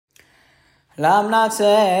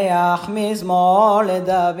למנצח מזמור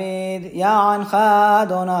לדוד, יענך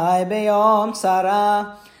אדוני ביום צרה,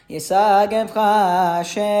 ישגבך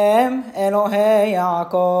השם אלוהי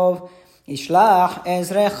יעקב, ישלח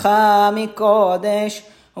עזרך מקודש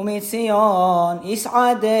ומציון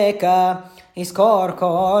יסעדך, יזכור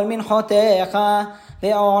כל מנחותיך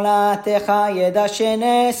ועולתך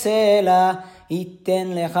ידשנה סלע, ייתן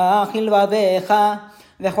לך כלבביך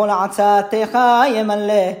וכל עצתך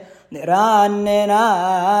ימלא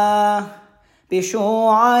לרננה.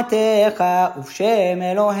 בשועתך ובשם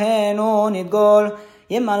אלוהינו נדגול,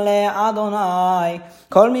 ימלא אדוני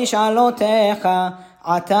כל משאלותיך.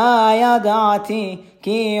 עתה ידעתי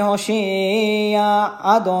כי הושיע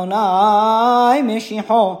אדוני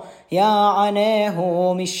משיחו,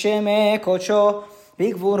 יענהו משמי קודשו.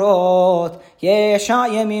 בגבורות ישע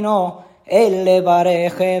ימינו, אלה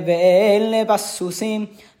ברכב ואלה בסוסים,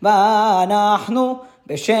 ואנחנו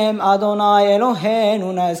בשם אדוני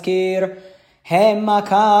אלוהינו נזכיר. המה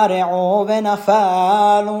קרעו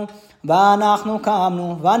ונפלו, ואנחנו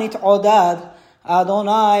קמנו ונתעודד.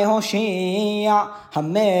 אדוני הושיע,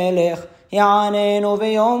 המלך יעננו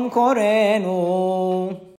ביום קורנו.